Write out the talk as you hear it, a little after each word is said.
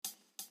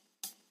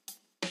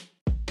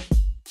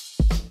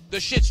The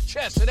shit's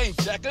chess, it ain't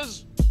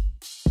checkers.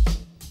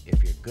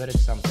 If you're good at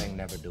something,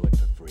 never do it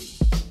for free.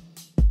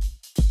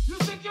 You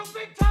think you're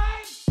big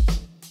time?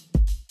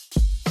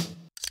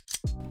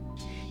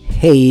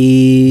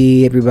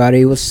 Hey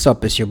everybody, what's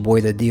up? It's your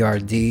boy the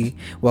DRD.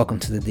 Welcome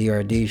to the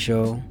DRD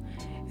show.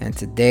 And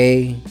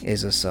today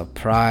is a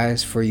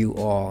surprise for you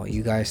all.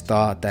 You guys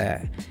thought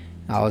that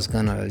I was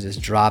gonna just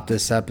drop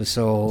this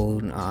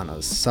episode on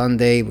a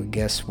Sunday, but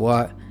guess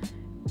what?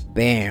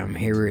 Bam,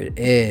 here it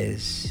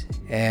is.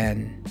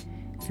 And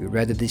if you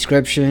read the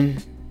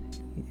description,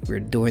 we're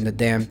doing the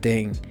damn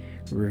thing.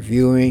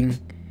 Reviewing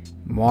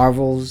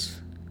Marvel's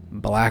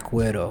Black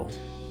Widow.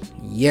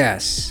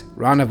 Yes,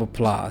 round of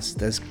applause.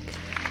 Let's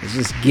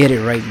just get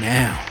it right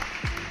now.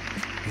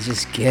 Let's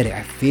just get it.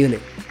 I feel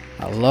it.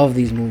 I love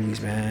these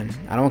movies, man.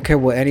 I don't care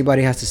what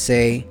anybody has to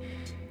say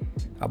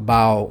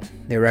about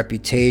their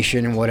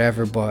reputation and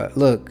whatever, but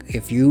look,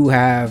 if you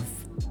have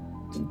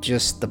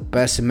just the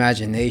best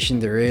imagination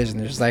there is and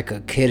there's like a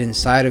kid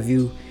inside of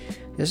you,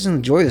 just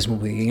enjoy this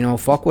movie. You know,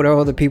 fuck what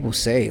other people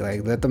say.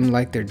 Like, let them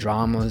like their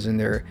dramas and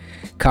their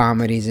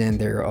comedies and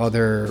their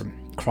other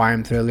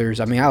crime thrillers.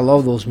 I mean, I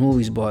love those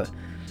movies, but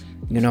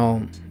you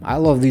know, I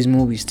love these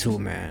movies too,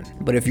 man.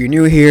 But if you're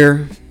new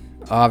here,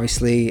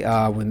 obviously,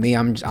 with me,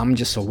 I'm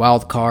just a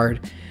wild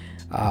card.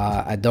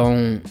 I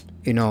don't,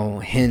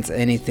 hint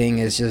anything.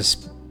 It's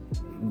just,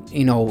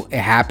 it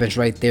happens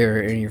right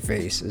there in your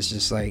face. It's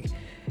just like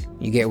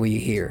you get what you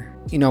hear.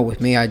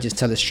 With me, I just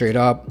tell it straight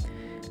up.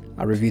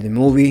 I review the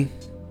movie,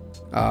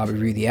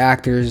 review the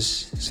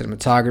actors,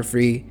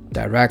 cinematography,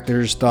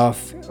 directors,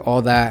 stuff,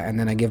 all that, and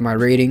then I give my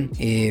rating.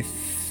 If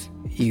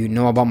you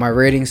know about my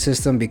rating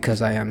system,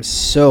 because I am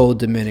so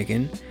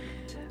Dominican,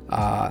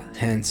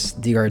 hence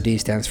DRD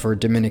stands for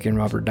Dominican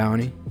Robert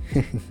Downey.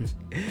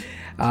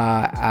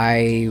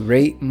 I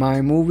rate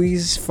my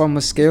movies from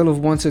a scale of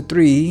 1 to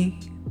 3,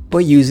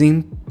 but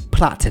using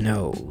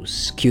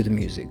platinos. Cue the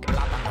music.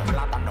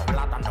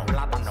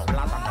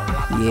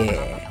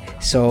 Yeah.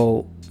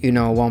 So, 1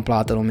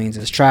 platino means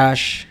it's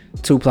trash,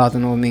 2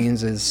 platino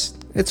means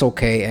it's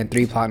okay, and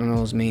 3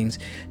 platinos means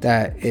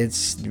that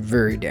it's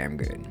very damn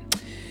good.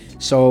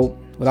 So,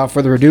 without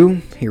further ado,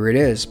 here it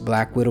is,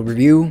 Black Widow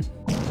review.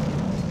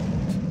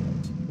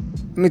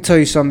 Let me tell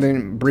you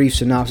something, brief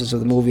synopsis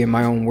of the movie in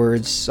my own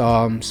words.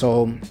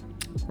 So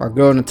our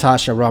girl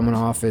Natasha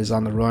Romanoff is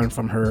on the run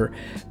from her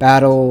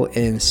battle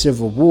in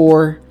Civil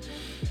War.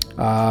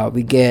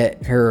 We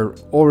get her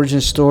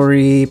origin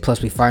story,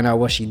 plus we find out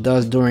what she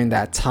does during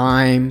that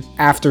time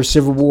after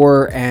Civil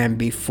War and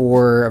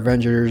before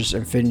Avengers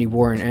Infinity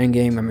War and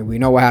Endgame. I mean, we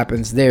know what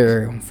happens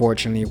there,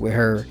 unfortunately, with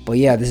her. But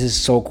yeah, this is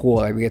so cool.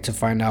 Like, we get to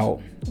find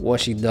out what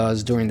she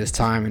does during this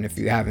time, and if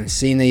you haven't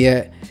seen it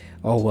yet,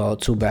 oh well,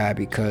 too bad,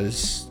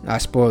 because I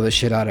spoil the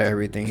shit out of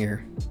everything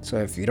here. So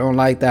if you don't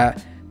like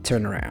that,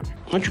 turn around.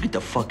 Why don't you get the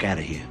fuck out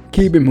of here?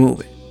 Keep it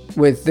moving.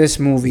 With this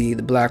movie,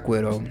 The Black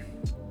Widow,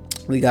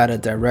 we got a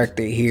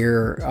director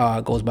here,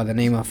 goes by the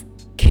name of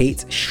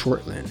Kate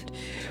Shortland,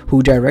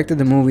 who directed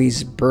the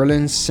movies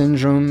Berlin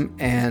Syndrome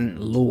and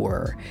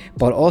Lure,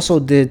 but also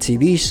did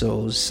TV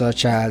shows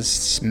such as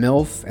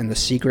Smilf and The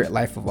Secret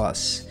Life of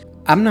Us.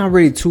 I'm not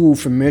really too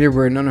familiar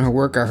with none of her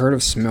work. I heard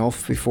of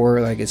Smilf before,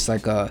 like it's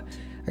like a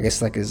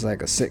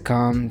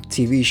sitcom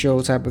TV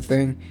show type of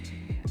thing.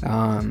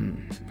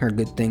 Heard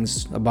good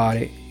things about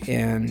it,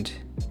 and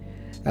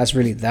that's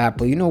really that.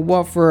 But you know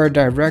what, for a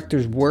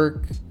director's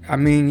work, I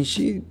mean,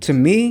 she did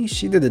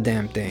the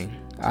damn thing.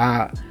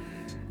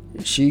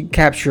 She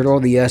captured all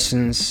the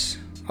essence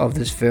of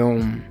this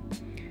film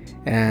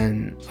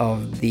and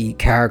of the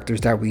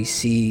characters that we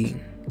see.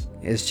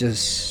 It's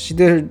just,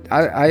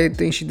 I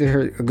think she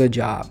did a good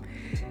job.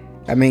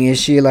 I mean, is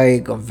she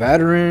like a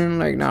veteran?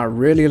 Like, not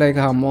really, like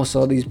how most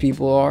of these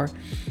people are.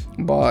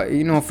 But,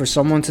 for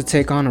someone to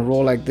take on a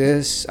role like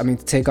this, I mean,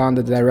 to take on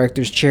the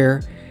director's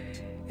chair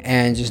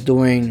and just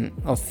doing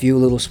a few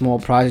little small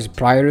projects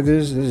prior to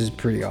this is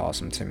pretty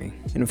awesome to me.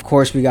 And of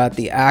course, we got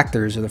the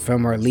actors of the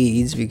film, our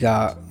leads. We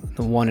got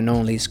the one and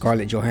only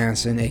Scarlett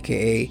Johansson,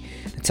 aka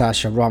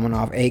Natasha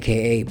Romanoff,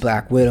 aka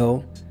Black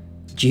Widow,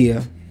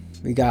 Gia.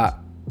 We got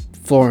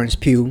Florence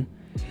Pugh,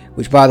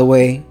 which, by the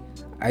way,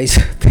 I used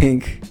to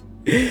think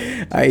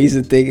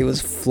it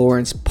was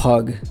Florence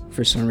Pug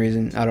for some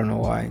reason. I don't know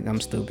why. I'm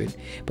stupid.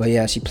 But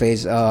yeah, she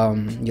plays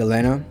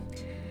Yelena.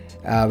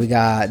 We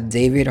got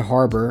David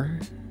Harbour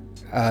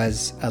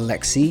as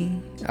Alexei,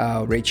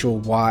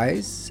 Rachel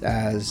Weisz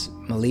as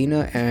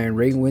Melina, and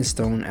Ray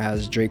Winstone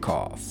as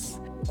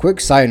Dreykov. Quick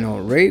side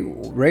note, Ray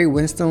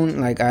Winstone,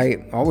 like,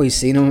 I always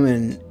seen him,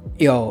 and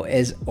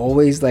is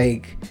always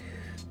like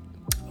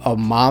a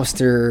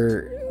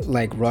mobster,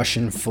 like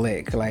Russian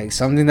flick, like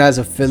something that's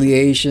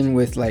affiliation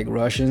with like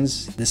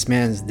Russians. This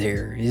man's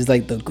there. He's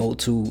like the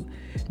go-to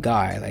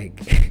guy,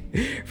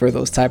 like for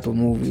those type of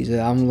movies.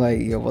 And I'm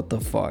like, what the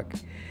fuck.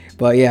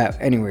 But yeah,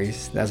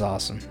 anyways, that's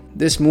awesome.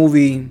 This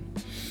movie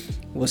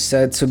was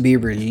said to be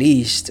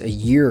released a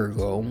year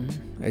ago.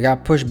 It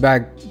got pushed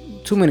back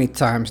too many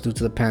times due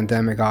to the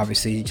pandemic,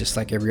 obviously, just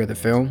like every other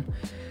film.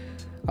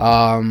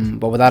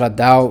 But without a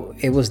doubt,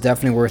 it was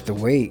definitely worth the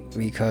wait,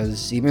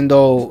 because even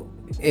though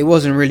it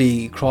wasn't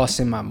really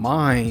crossing my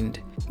mind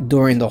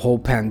during the whole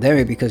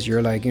pandemic, because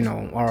you're like,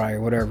 all right,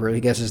 whatever, I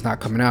guess it's not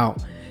coming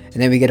out.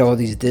 And then we get all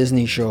these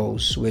Disney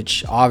shows,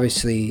 which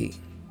obviously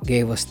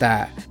gave us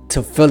that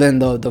to fill in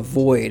the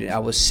void, I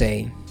would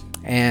say.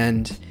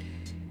 And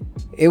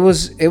it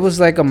was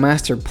like a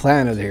master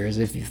plan of theirs,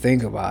 if you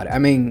think about it. I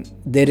mean,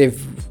 did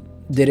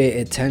it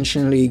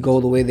intentionally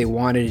go the way they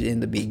wanted it in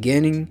the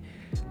beginning?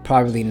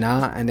 Probably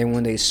not. And then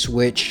when they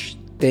switch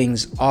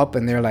things up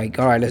and they're like,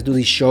 all right, let's do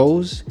these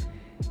shows,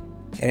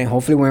 and then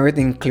hopefully when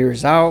everything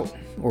clears out,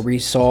 or we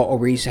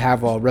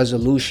have a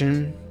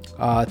resolution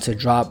to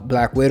drop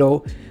Black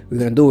Widow, we're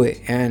gonna do it.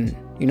 And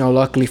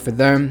luckily for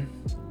them,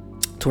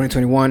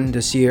 2021,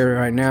 this year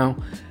right now,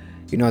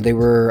 they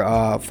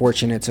were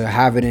fortunate to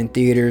have it in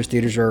theaters.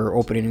 Theaters are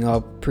opening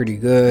up pretty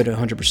good,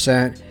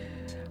 100%.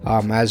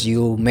 As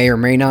you may or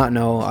may not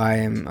know, I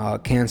am a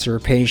cancer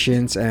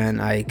patient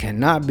and I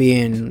cannot be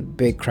in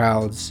big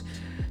crowds.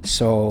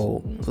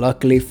 So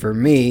luckily for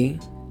me,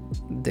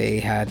 they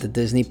had the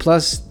Disney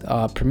Plus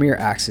premiere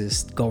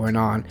access going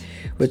on,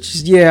 which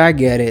is, yeah, I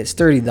get it. It's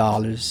 $30,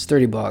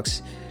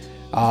 $30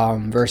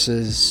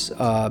 versus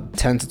 $10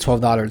 to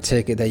 $12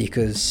 ticket that you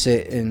could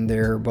sit in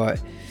there.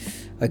 But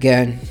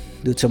again,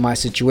 due to my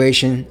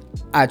situation,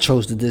 I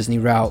chose the Disney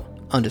route.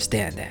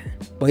 Understand that.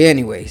 But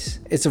anyways,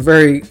 this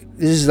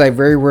is like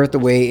very worth the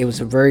wait. It was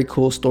a very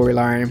cool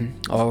storyline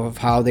of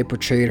how they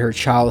portrayed her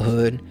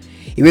childhood,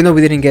 even though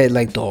we didn't get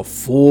like the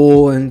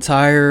full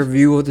entire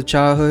view of the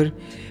childhood,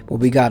 but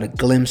we got a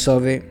glimpse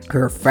of it.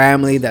 Her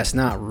family, that's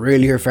not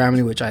really her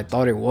family, which I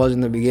thought it was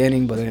in the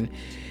beginning, but then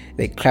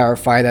they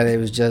clarified that it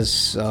was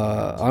just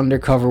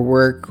undercover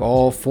work,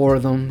 all four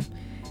of them.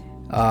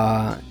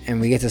 And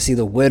we get to see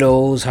the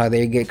widows, how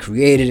they get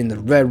created in the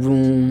Red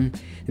Room.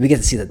 We get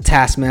to see the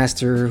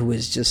Taskmaster, who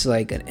is just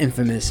like an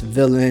infamous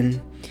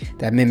villain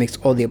that mimics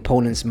all the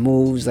opponent's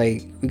moves.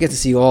 Like, we get to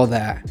see all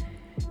that,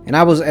 and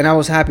I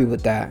was happy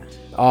with that.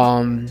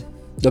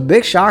 The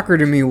big shocker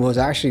to me was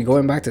actually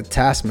going back to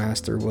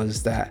Taskmaster,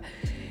 was that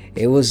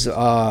it was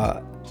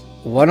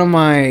one of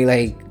my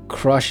like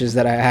crushes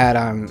that I had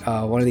on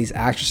one of these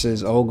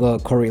actresses, Olga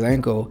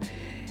Kurylenko.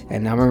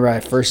 And I remember I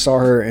first saw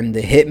her in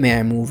the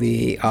Hitman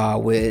movie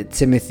with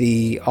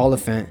Timothy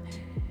Olyphant,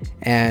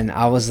 and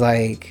I was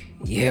like,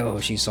 yo,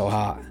 she's so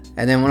hot.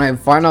 And then when I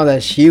found out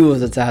that she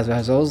was a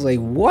Taskmaster, I was like,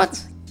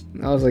 what?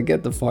 I was like,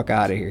 get the fuck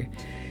out of here.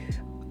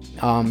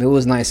 It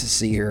was nice to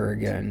see her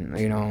again,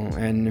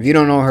 and if you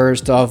don't know her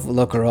stuff,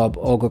 look her up.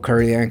 Olga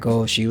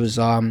Kurylenko. She was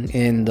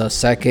in the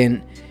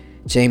second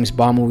James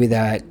Bond movie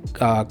that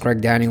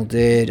Greg Daniel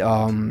did,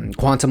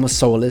 Quantum of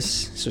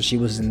Solace. So she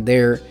was in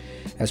there,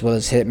 as well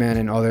as Hitman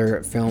and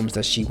other films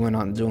that she went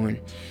on doing.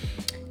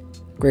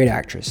 Great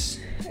actress.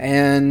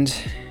 And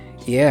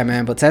yeah,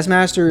 man, but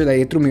Taskmaster, like,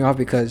 it threw me off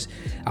because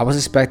I was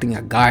expecting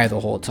a guy the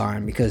whole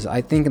time, because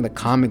I think in the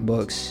comic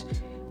books,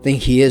 I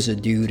think he is a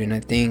dude, and I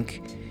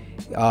think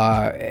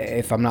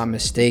if I'm not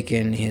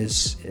mistaken,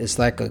 it's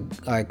like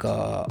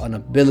an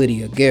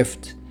ability, a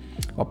gift,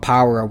 a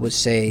power, I would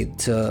say,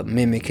 to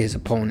mimic his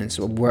opponents.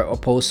 Where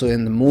opposed to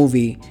in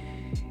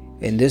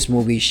this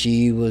movie,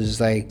 she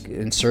was like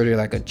inserted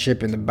like a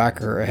chip in the back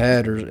of her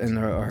head or in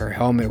her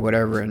helmet or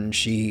whatever, and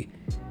she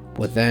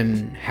would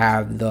then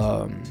have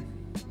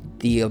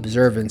the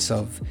observance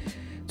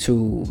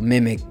to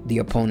mimic the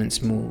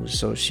opponent's moves.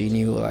 So she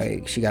knew,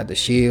 like, she got the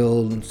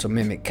shield to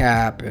mimic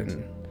Cap,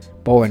 and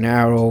bow and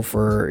arrow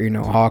for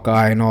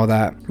Hawkeye and all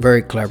that.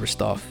 Very clever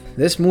stuff.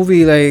 This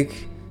movie, like,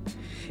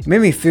 it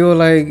made me feel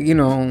like, it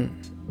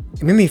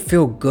made me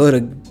feel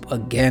good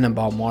again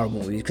about Marvel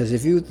movies, because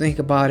if you think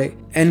about it,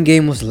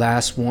 Endgame was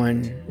last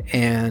one,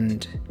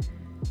 and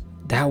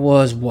that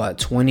was what,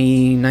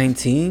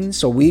 2019.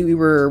 So we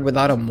were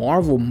without a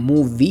Marvel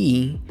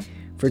movie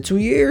for 2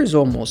 years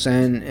almost,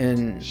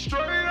 and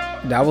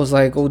that was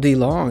like OD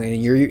long.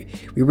 And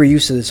we were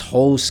used to this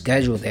whole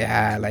schedule they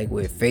had, like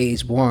with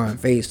phase 1,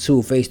 phase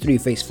 2, phase 3,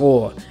 phase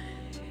 4,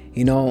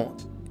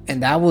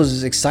 and that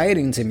was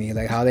exciting to me,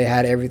 like how they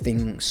had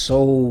everything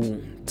so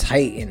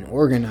tight and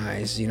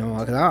organized,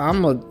 because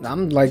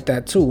I'm like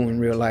that too in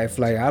real life.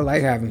 Like, I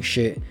like having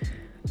shit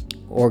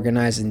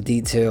organized and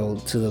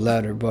detailed to the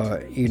letter,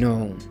 but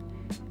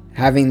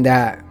having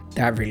that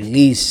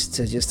release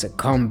to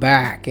come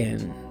back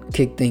and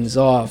kick things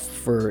off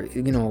for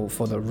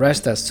the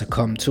rest that's to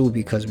come too,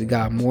 because we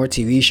got more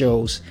TV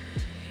shows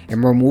and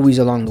more movies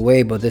along the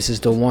way, but this is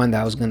the one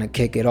that was gonna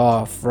kick it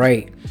off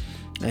right.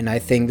 And I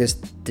think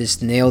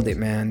this nailed it,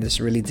 man.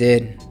 This really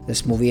did.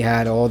 This movie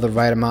had all the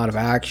right amount of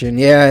action.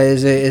 Yeah,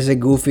 is it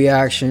goofy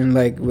action,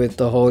 like with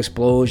the whole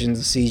explosions,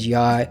 the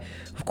CGI?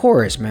 Of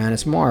course, man.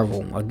 It's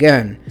Marvel.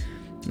 Again,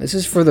 this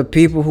is for the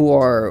people who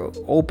are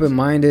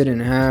open-minded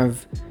and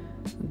have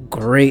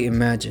great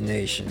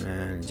imagination,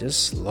 man.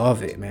 Just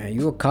love it, man.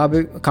 You a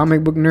comic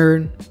book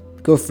nerd?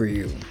 Good for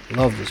you.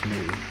 Love this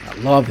movie. I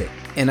love it.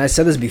 And I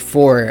said this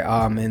before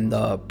in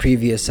the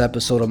previous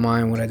episode of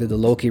mine when I did the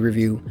Loki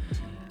review.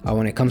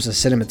 When it comes to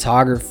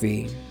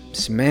cinematography,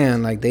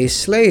 man, like they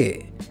slay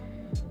it.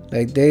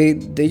 Like they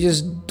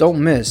just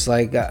don't miss.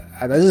 Like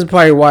this is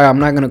probably why I'm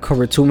not gonna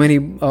cover too many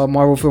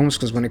Marvel films,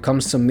 because when it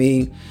comes to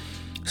me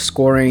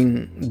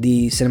scoring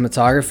the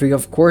cinematography,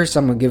 of course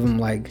I'm gonna give them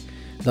like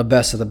the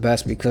best of the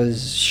best,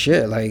 because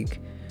shit, like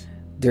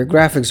their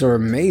graphics are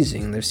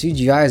amazing, their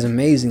CGI is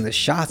amazing, the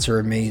shots are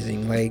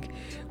amazing. Like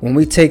when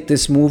we take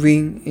this movie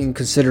in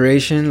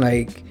consideration,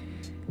 like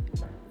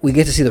we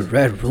get to see the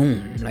Red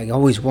Room. Like I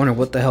always wondered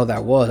what the hell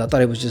that was. I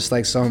thought it was just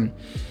like some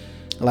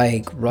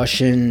like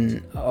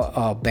Russian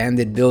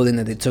bandit building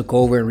that they took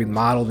over and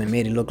remodeled and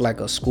made it look like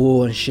a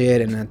school and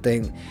shit. And I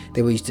think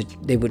they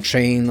would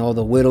train all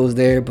the widows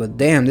there. But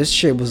damn, this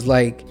shit was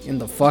like in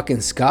the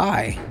fucking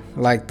sky,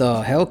 like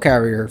the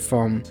Hellcarrier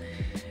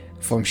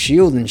from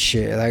Shield and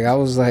shit. Like I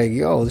was like,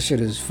 yo, this shit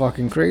is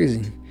fucking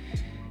crazy.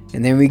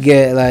 And then we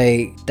get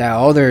like that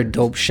other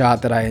dope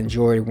shot that I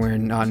enjoyed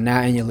when Nat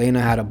and Yelena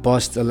had to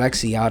bust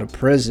Alexei out of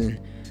prison.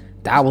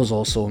 That was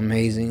also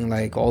amazing.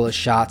 Like all the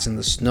shots in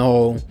the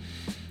snow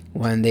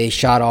when they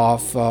shot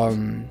off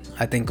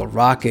I think a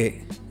rocket,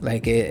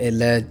 like it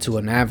led to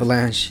an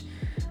avalanche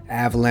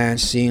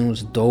scene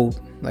was dope.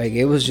 Like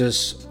it was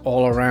just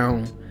all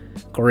around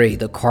great.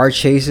 The car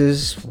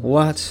chases,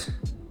 what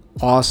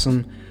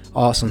awesome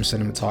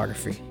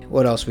cinematography.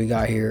 What else we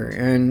got here?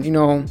 And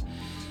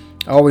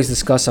I always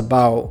discuss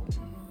about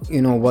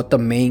what the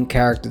main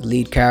character, the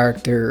lead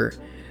character,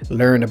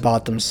 learned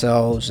about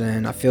themselves.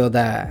 And I feel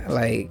that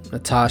like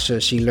Natasha,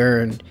 she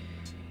learned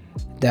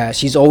that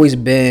she's always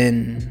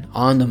been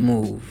on the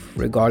move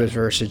regardless of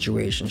her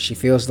situation. She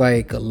feels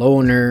like a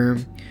loner,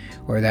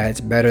 or that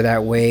it's better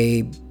that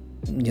way.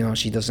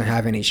 She doesn't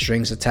have any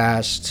strings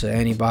attached to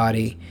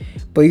anybody.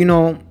 But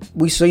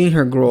we've seen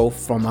her grow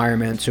from Iron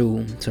Man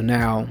 2 to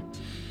now.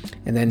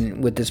 And then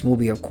with this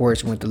movie, of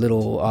course, with the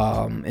little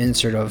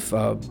insert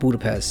of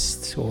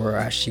Budapest, or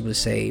as she would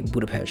say,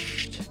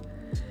 Budapest.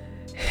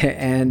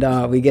 And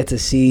we get to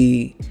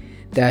see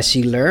that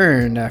she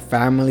learned that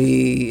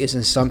family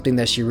isn't something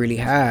that she really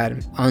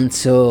had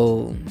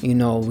until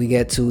we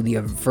get to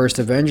the first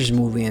Avengers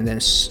movie, and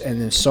then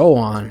so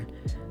on,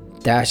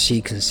 that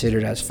she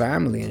considered as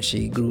family. And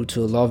she grew to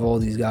love all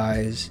these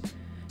guys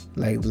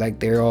like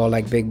they're all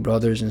like big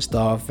brothers and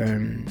stuff.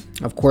 And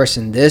of course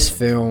in this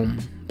film,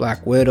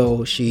 Black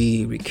Widow,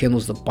 she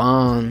rekindles the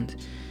bond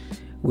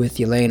with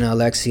Yelena,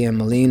 Alexei, and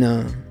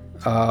Melina,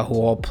 who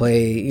all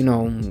played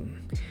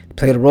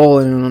a role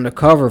in an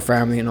undercover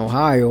family in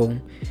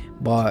Ohio.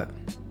 But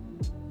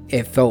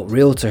it felt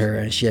real to her,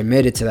 and she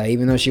admitted to that,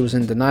 even though she was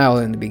in denial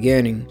in the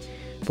beginning.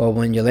 But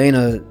when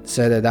Yelena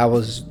said that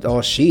was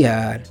all she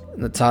had,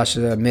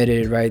 Natasha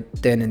admitted right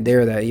then and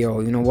there that, you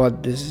know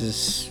what,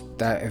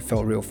 it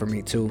felt real for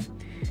me too.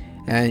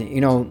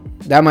 And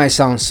that might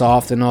sound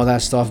soft and all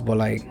that stuff, but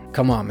like,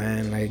 come on,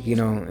 man. Like,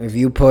 if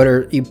you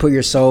put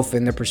yourself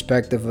in the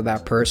perspective of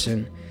that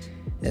person,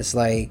 it's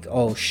like,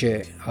 oh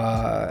shit,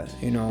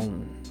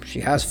 she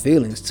has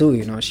feelings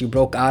too. She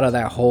broke out of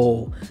that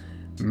whole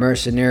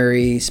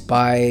mercenary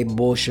spy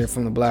bullshit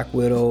from the Black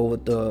Widow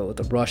with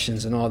the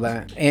Russians and all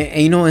that.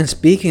 And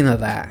speaking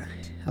of that,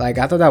 like,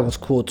 I thought that was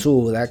cool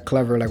too. That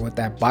clever, like with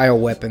that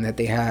bioweapon that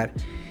they had,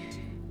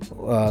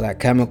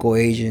 that chemical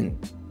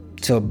agent,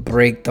 to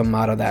break them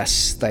out of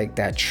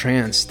that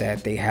trance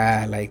that they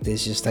had. Like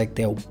this, just like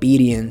the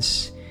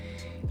obedience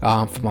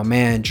from my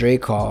man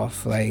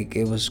Dreykov. Like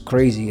it was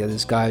crazy.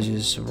 This guy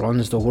just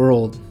runs the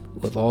world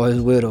with all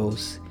his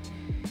widows,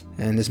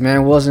 and this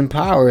man was in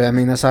power. I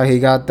mean, that's how he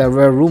got that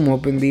Red Room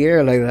up in the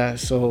air like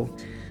that. So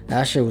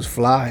that shit was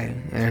fly.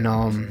 And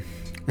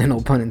no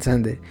pun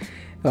intended.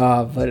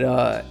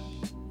 But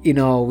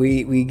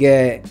we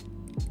get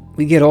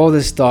all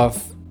this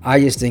stuff. I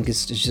just think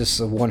it's just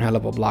a one hell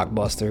of a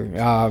blockbuster.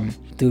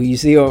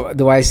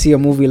 Do I see a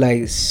movie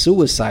like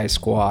Suicide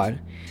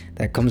Squad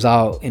that comes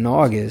out in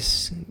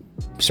August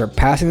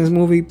surpassing this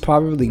movie?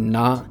 Probably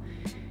not,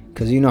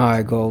 because you know how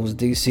it goes.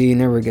 DC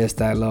never gets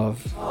that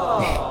love.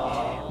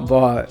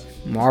 But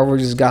Marvel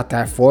just got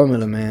that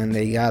formula, man.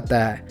 They got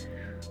that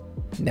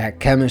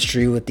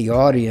chemistry with the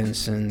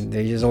audience, and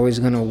they're just always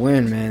gonna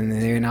win, man.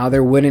 And now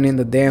they're winning in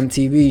the damn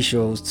TV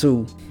shows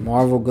too.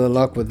 Marvel, good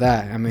luck with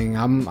that. I mean,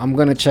 I'm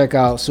gonna check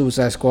out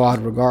Suicide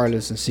Squad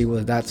regardless and see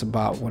what that's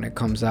about when it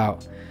comes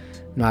out.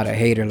 I'm not a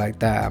hater like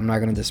that. I'm not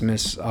gonna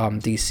dismiss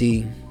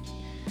DC,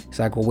 because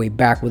I go way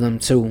back with them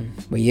too.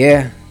 But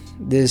yeah,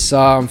 this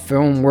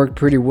film worked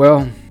pretty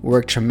well.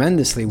 Worked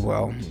tremendously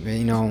well.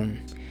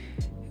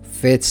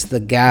 Fits the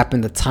gap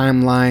in the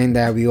timeline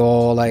that we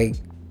all like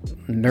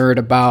nerd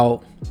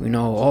about.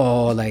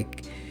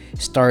 Like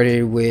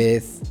started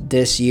with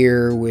this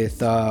year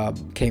with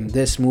came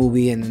this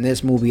movie, and then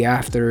this movie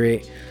after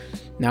it.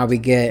 Now we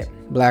get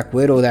Black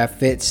Widow that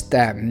fits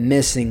that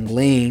missing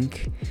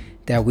link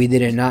that we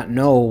did not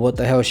know what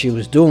the hell she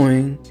was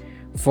doing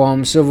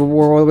from Civil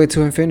War all the way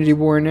to Infinity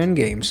War and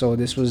Endgame. So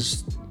this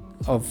was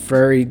a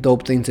very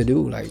dope thing to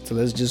do. Like, so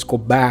let's just go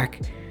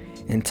back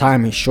in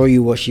time and show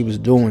you what she was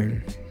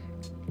doing.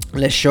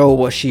 let's show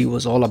what she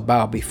was all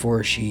about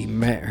before she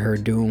met her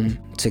doom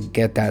to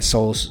get that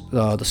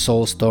the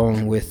soul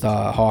stone with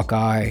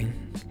Hawkeye.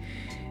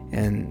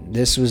 And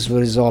this was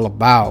what it's all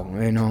about,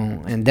 you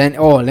know. And then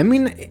let me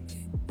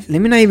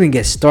not even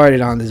get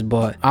started on this,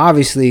 but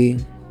obviously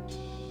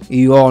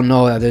you all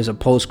know that there's a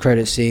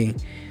post-credit scene,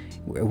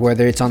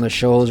 whether it's on the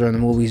shows or in the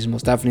movies,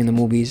 most definitely in the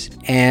movies.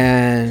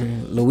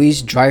 And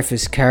Louise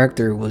Dreyfus'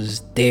 character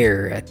was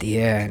there at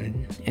the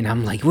end, and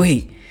I'm like,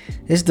 wait,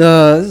 this is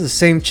the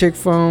same chick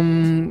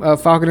from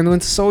Falcon and the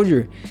Winter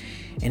Soldier.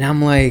 And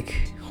I'm like,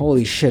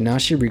 holy shit, now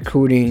she's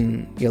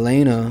recruiting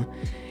Yelena,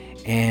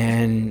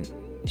 and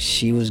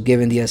she was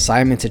given the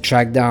assignment to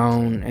track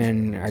down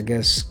and I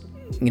guess,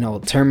 you know,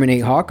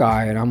 terminate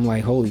Hawkeye. And I'm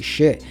like, holy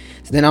shit.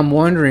 So then I'm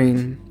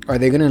wondering, are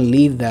they gonna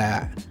leave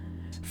that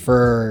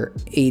for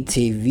a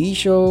TV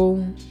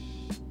show,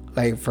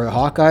 like for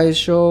Hawkeye's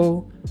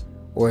show,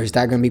 or is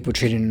that gonna be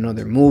portrayed in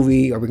another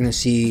movie? Are we gonna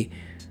see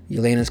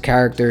Yelena's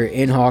character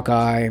in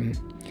Hawkeye?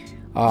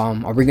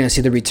 Are we gonna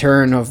see the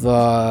return of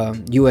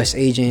the U.S.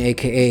 agent,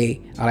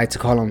 aka I like to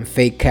call him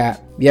Fake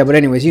Cap? Yeah, but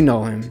anyways, you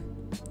know him,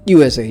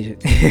 U.S.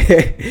 agent.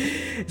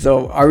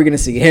 So are we gonna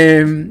see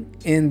him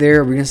in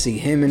there? Are we gonna see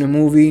him in a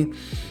movie?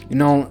 You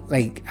know,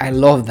 like, I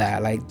love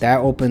that. Like, that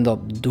opened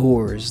up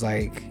doors.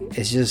 Like,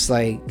 it's just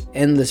like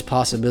endless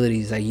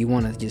possibilities. Like, you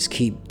want to just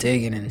keep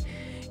digging, and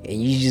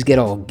you just get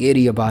all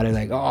giddy about it.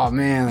 Like, oh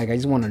man, like, I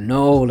just want to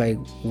know, like,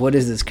 what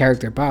is this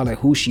character about? Like,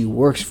 who she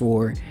works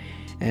for,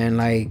 and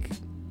like,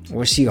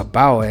 what's she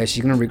about? Is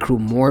she gonna recruit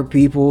more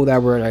people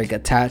that were like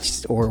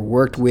attached or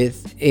worked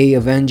with a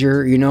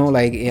Avenger? You know,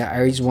 like, yeah,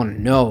 I just want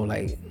to know,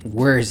 like,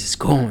 where is this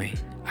going?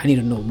 I need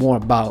to know more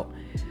about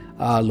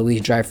Louise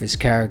Dreyfus'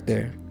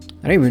 character.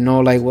 I don't even know,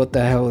 like, what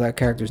the hell that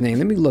character's name.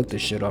 Let me look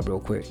this shit up real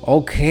quick.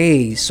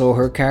 Okay, so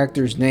her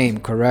character's name,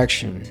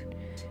 correction,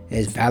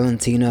 is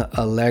Valentina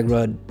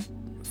Allegra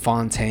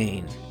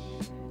Fontaine.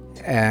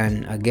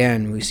 And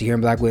again, we see her in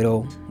Black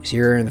Widow. We see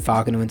her in the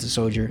Falcon and Winter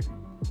Soldier.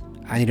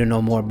 I need to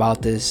know more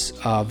about this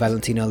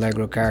Valentina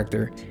Allegra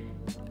character.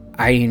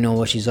 I need to know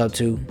what she's up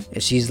to.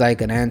 If she's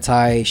like an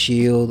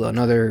anti-Shield,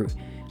 another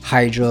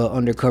Hydra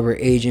undercover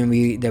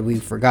agent that we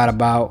forgot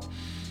about.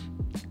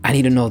 I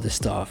need to know this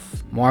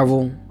stuff.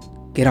 Marvel,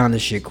 get on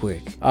this shit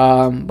quick.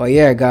 But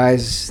yeah,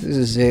 guys, this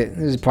is it.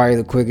 This is probably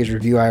the quickest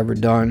review I ever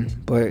done,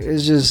 but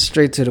it's just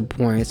straight to the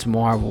point. It's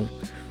Marvel.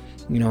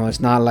 You know, it's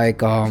not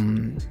like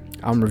I'm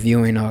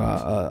reviewing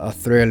a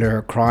thriller,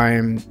 a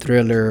crime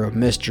thriller, a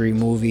mystery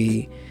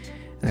movie,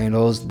 and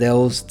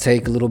those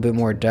take a little bit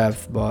more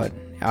depth. But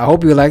I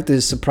hope you like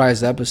this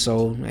surprise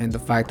episode and the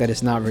fact that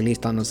it's not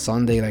released on a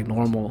Sunday like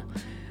normal,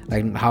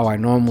 like how I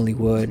normally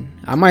would.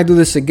 I might do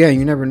this again,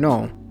 you never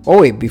know.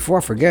 Oh wait, before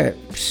I forget,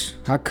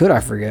 how could I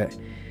forget?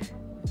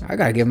 I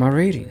gotta give my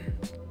rating.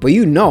 But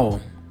you know,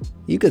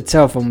 you could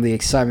tell from the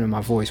excitement in my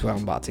voice what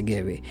I'm about to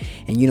give it.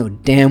 And you know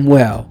damn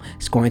well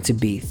it's going to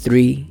be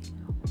 3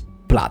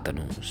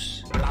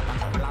 plátanos.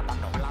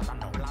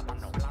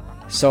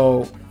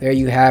 So there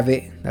you have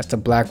it. That's the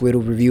Black Widow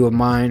review of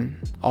mine.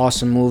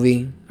 Awesome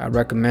movie. I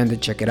recommend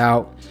it. Check it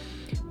out.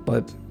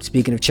 But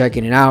speaking of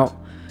checking it out,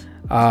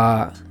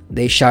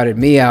 they shouted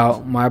me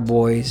out, my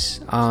boys,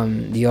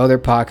 on the other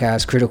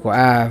podcast, Critical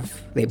Ave.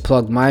 They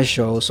plugged my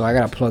show, so I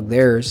gotta plug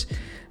theirs.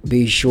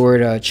 Be sure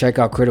to check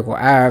out Critical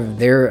Ave.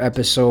 Their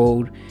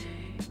episode,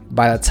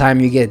 by the time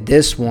you get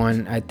this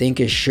one, I think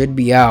it should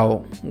be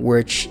out,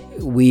 which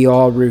we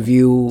all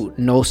review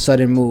No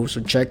Sudden Moves.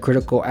 So check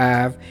Critical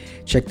Ave.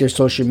 Check their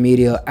social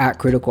media at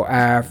Critical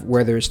Ave,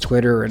 whether it's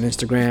Twitter or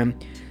Instagram.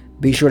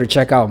 Be sure to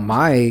check out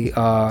my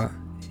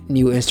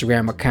new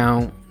Instagram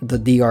account, the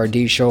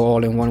DRD Show,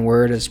 all in one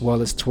word, as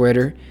well as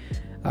Twitter.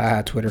 I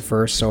had Twitter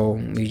first, so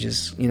we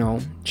just, you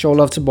know, show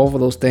love to both of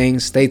those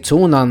things. Stay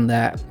tuned on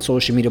that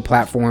social media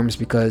platforms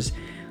because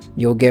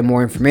you'll get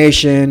more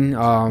information.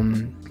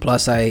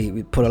 Plus,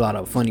 I put a lot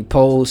of funny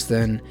posts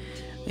and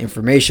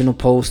informational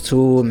posts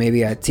too.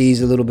 Maybe I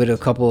tease a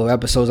couple of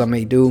episodes I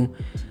may do.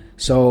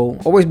 So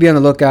always be on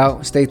the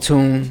lookout. Stay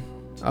tuned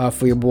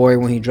for your boy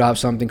when he drops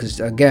something, because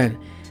again,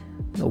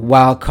 the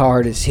wild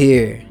card is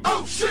here.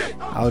 Oh shit!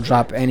 I'll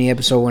drop any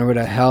episode whenever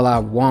the hell I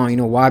want. You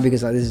know why?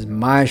 Because this is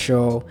my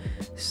show.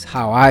 This is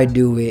how I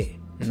do it.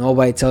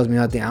 Nobody tells me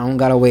nothing. I don't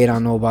gotta wait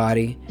on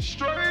nobody.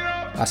 Straight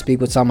up! I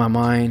speak what's on my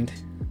mind.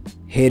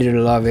 Hate it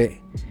or love it.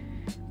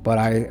 But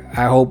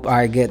I hope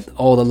I get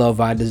all the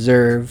love I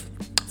deserve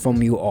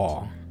from you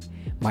all,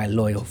 my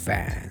loyal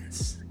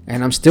fans.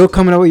 And I'm still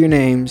coming up with your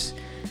names.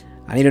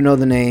 I need to know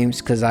the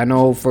names, because I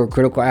know for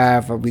Critical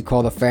Ave, we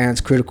call the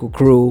fans Critical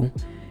Crew.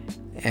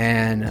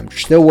 And I'm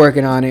still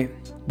working on it.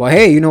 But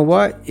hey, you know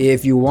what?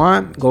 If you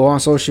want, go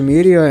on social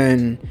media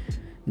and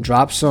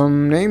drop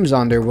some names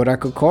on there, what I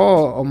could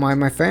call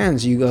my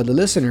fans, the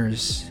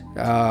listeners.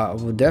 I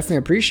would definitely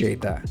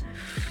appreciate that.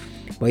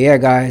 But yeah,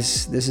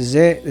 guys, this is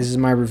it. This is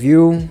my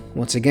review.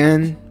 Once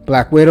again,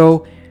 Black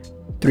Widow,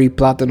 3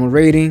 Platano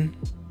rating.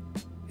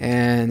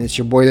 And it's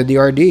your boy, the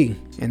DRD.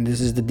 And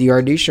this is the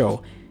DRD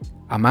Show.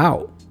 I'm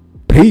out.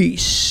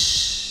 Peace.